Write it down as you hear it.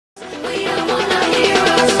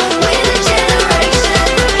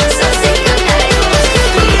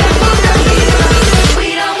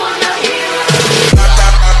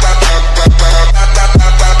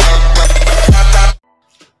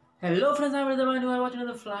everyone, you are watching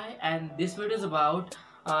the fly and this video is about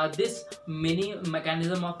this mini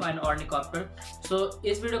mechanism of an ornithopter. So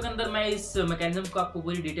इस video के अंदर मैं इस mechanism को आपको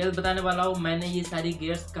पूरी डिटेल बताने वाला हूँ। मैंने ये सारी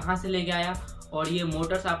गियर्स कहाँ से लेके आया और ये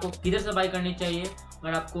मोटर्स आपको किधर से बाई करनी चाहिए।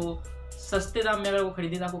 अगर आपको सस्ते दाम में अगर वो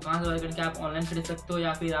खरीदी तो आपको कहाँ से बाई करके आप ऑनलाइन खरीद सकते हो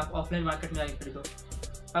या फिर आप ऑफलाइन मार्केट में जाकर खरीदो।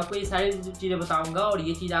 आपको ये सारी चीज़ें बताऊंगा और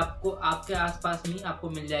ये चीज़ आपको आपके आसपास में आपको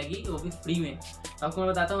मिल जाएगी, वो भी फ्री में। आपको मैं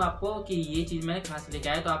बताता हूँ आपको कि ये चीज़ मैंने कहाँ से लेके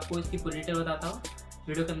आया, तो आपको इसकी पूरी डिटेल बताता हूँ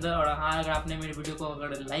वीडियो के अंदर। और हाँ, अगर आपने मेरी वीडियो को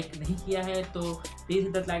अगर लाइक नहीं किया है तो please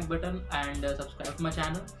hit that like button and subscribe my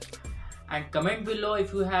channel and comment below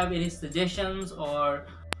if you have any suggestions, और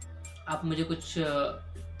आप मुझे कुछ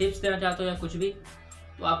टिप्स देना चाहते हो या कुछ भी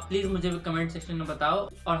तो आप प्लीज़ मुझे कमेंट सेक्शन में बताओ।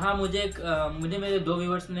 और हाँ, मुझे मेरे 2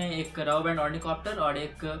 व्यूवर्स ने एक रबर बैंड ऑर्निथॉप्टर और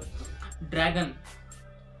एक ड्रैगन,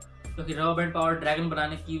 क्योंकि रबर बैंड पावर ड्रैगन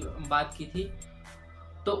बनाने की बात की थी,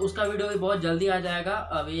 तो उसका वीडियो भी बहुत जल्दी आ जाएगा,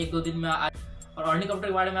 अभी 1-2 दिन में और ऑर्निथॉप्टर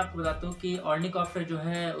के बारे में आपको बताता हूँ कि ऑर्निथॉप्टर जो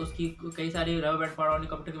है उसकी कई सारी रबर बैंड पावर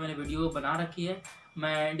ऑर्निथॉप्टर की मैंने वीडियो बना रखी है।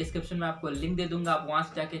 मैं डिस्क्रिप्शन में आपको लिंक दे दूँगा, आप वहाँ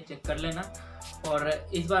से जाके चेक कर लेना। और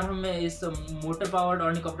इस बार हम इस मोटर पावर्ड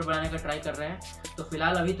ऑर्निथॉप्टर बनाने का ट्राई कर रहे हैं। तो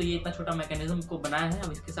फिलहाल अभी तो ये इतना छोटा मैकेनिज्म को बनाया है,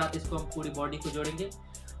 अब इसके साथ इसको हम पूरी बॉडी को जोड़ेंगे।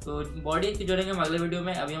 तो बॉडी की जोड़ेंगे हम अगले वीडियो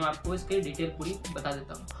में, अभी हम आपको इसकी डिटेल पूरी बता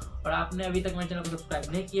देता हूँ। और आपने अभी तक मेरे चैनल को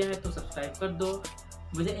सब्सक्राइब नहीं किया है तो सब्सक्राइब कर दो,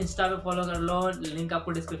 मुझे इंस्टा पे फॉलो कर लो, लिंक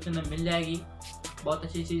आपको डिस्क्रिप्शन में मिल जाएगी। बहुत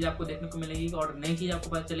अच्छी चीज़ आपको देखने को मिलेगी और नई चीज़ आपको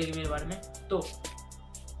पता चलेगी मेरे बारे में। तो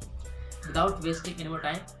without wasting any more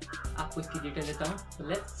time आपको इसकी डिटेल देता हूँ, तो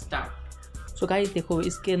लेट्स स्टार्ट। सो गाइस देखो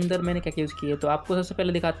इसके अंदर मैंने क्या क्या यूज़ किया है, तो आपको सबसे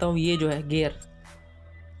पहले दिखाता हूँ। ये जो है गियर,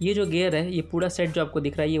 ये जो गियर है, ये पूरा सेट जो आपको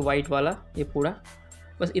दिख रहा है, ये वाइट वाला, ये पूरा,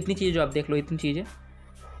 बस इतनी चीज़ें जो आप देख लो, इतनी चीज़ें।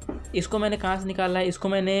 इसको मैंने कहाँ से निकाला है? इसको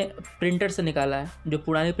मैंने प्रिंटर से निकाला है। जो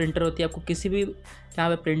पुरानी प्रिंटर होती है, आपको किसी भी जहाँ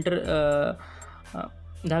पे प्रिंटर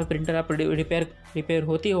आप रिपेयर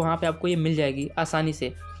होती है वहाँ पे आपको ये मिल जाएगी आसानी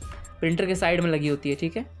से। प्रिंटर के साइड में लगी होती है,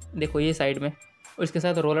 ठीक है, देखो ये साइड में, और इसके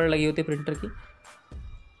साथ रोलर लगी होती है प्रिंटर की,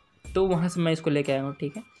 तो वहाँ से मैं इसको लेके आया हूँ,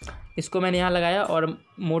 ठीक है। इसको मैंने यहाँ लगाया और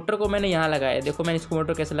मोटर को मैंने यहाँ लगाया। देखो मैंने इसको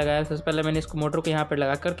मोटर कैसे लगाया, सबसे पहले मैंने इसको मोटर को यहाँ पर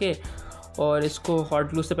लगा करके और इसको हॉट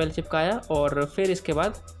ग्लू से पहले चिपकाया, और फिर इसके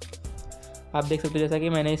बाद आप देख सकते हो जैसा कि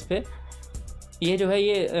मैंने इस पर ये जो है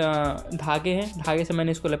ये धागे हैं, धागे से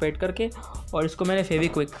मैंने इसको लपेट करके, और इसको मैंने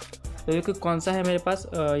फेविक्विक कौन सा है मेरे पास,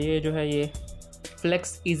 ये जो है ये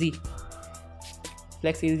फ्लेक्स इजी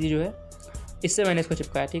जो है, इससे मैंने इसको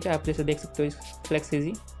चिपकाया, ठीक है। आप जैसे देख सकते हो इस फ्लेक्स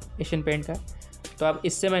इजी एशियन पेंट का, तो आप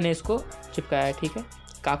इससे मैंने इसको चिपकाया है, ठीक है।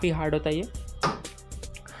 काफ़ी हार्ड होता है ये।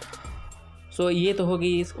 सो ये तो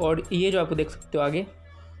होगी इस, और ये जो आपको देख सकते हो आगे,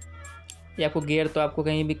 ये आपको गियर तो आपको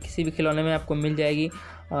कहीं भी किसी भी खिलौने में आपको मिल जाएगी,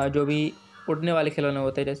 जो भी उड़ने वाले खिलौने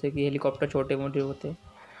होते हैं, जैसे कि हेलीकॉप्टर छोटे मोटे होते हैं,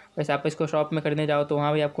 वैसे आप इसको शॉप में खरीदने जाओ तो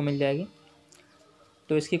वहाँ भी आपको मिल जाएगी,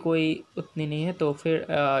 तो इसकी कोई उतनी नहीं है। तो फिर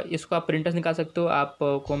इसको आप प्रिंटर से निकाल सकते हो।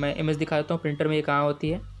 आपको मैं इमेज दिखा देता हूँ प्रिंटर में ये कहाँ होती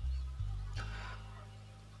है।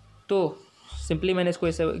 तो सिंपली मैंने इसको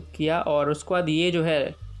ऐसे किया, और उसके बाद ये जो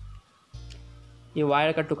है ये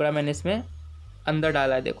वायर का टुकड़ा मैंने इसमें अंदर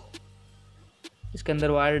डाला है, देखो इसके अंदर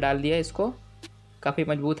वायर डाल दिया, इसको काफ़ी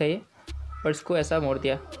मजबूत है ये, और इसको ऐसा मोड़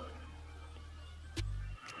दिया।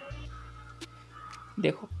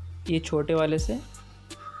 देखो ये छोटे वाले से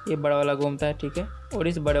ये बड़ा वाला घूमता है, ठीक है, और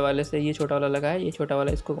इस बड़े वाले से ये छोटा वाला लगा है, ये छोटा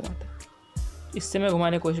वाला इसको घुमाता है। इससे मैं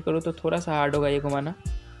घुमाने की कोशिश करूँ तो थोड़ा सा हार्ड होगा ये घुमाना,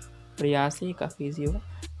 और यहाँ से ये काफ़ी ईजी होगा।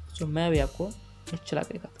 तो मैं भी आपको चला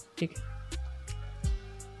के दिखाता हूँ, ठीक है।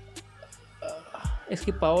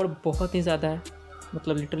 इसकी पावर बहुत ही ज़्यादा है,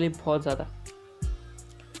 मतलब लिटरली बहुत ज़्यादा।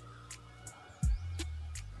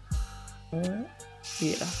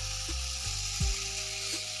 ये रहा,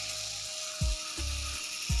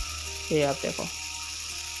 ये आप देखो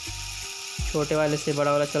छोटे वाले से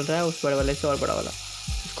बड़ा वाला चल रहा है, उस बड़े वाले से और बड़ा वाला।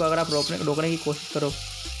 इसको अगर आप रोकने की कोशिश करो,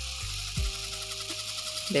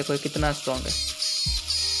 देखो ये कितना स्ट्रॉन्ग है।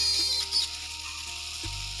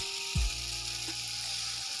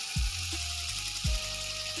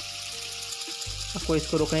 आपको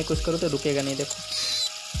इसको रोकने की कोशिश करो तो रुकेगा नहीं, देखो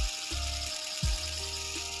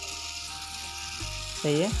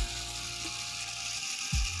सही है।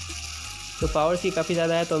 तो पावर इसकी काफ़ी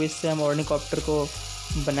ज़्यादा है, तो अब इससे हम ऑर्निथॉप्टर को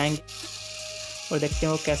बनाएंगे और देखते हैं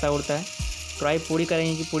वो कैसा उड़ता है। ट्राई पूरी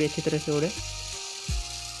करेंगे कि पूरी अच्छी तरह से उड़े।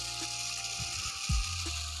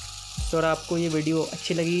 तो अगर आपको ये वीडियो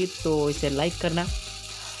अच्छी लगी तो इसे लाइक करना,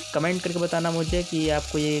 कमेंट करके बताना मुझे कि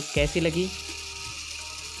आपको ये कैसी लगी।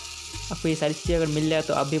 आपको ये सारी चीज़ें अगर मिल जाए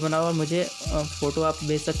तो आप भी बनाओ, और मुझे फ़ोटो आप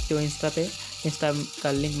भेज सकते हो इंस्टा पे। इंस्टा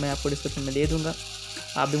का लिंक मैं आपको डिस्क्रिप्शन में दे दूँगा।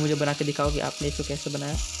 आप भी मुझे बना के दिखाओ कि आपने इसको कैसे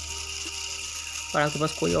बनाया। और आपके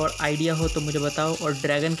पास कोई और आइडिया हो तो मुझे बताओ। और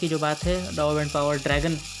ड्रैगन की जो बात है, लव एंड पावर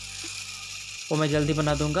ड्रैगन, वो मैं जल्दी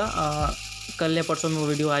बना दूंगा। कल या परसों में वो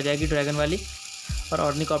वीडियो आ जाएगी ड्रैगन वाली। और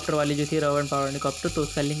ऑर्निकॉप्टर वाली जो थी, लव एंड पावर ऑर्निकॉप्टर, तो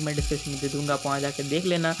उसका लिंक मैं डिस्क्रिप्शन में दे दूँगा, आप वहाँ जाके देख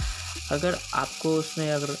लेना। अगर आपको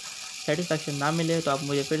उसमें अगर सेटिस्फैक्शन ना मिले तो आप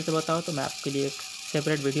मुझे फिर से बताओ, तो मैं आपके लिए एक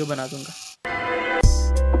सेपरेट वीडियो बना दूँगा।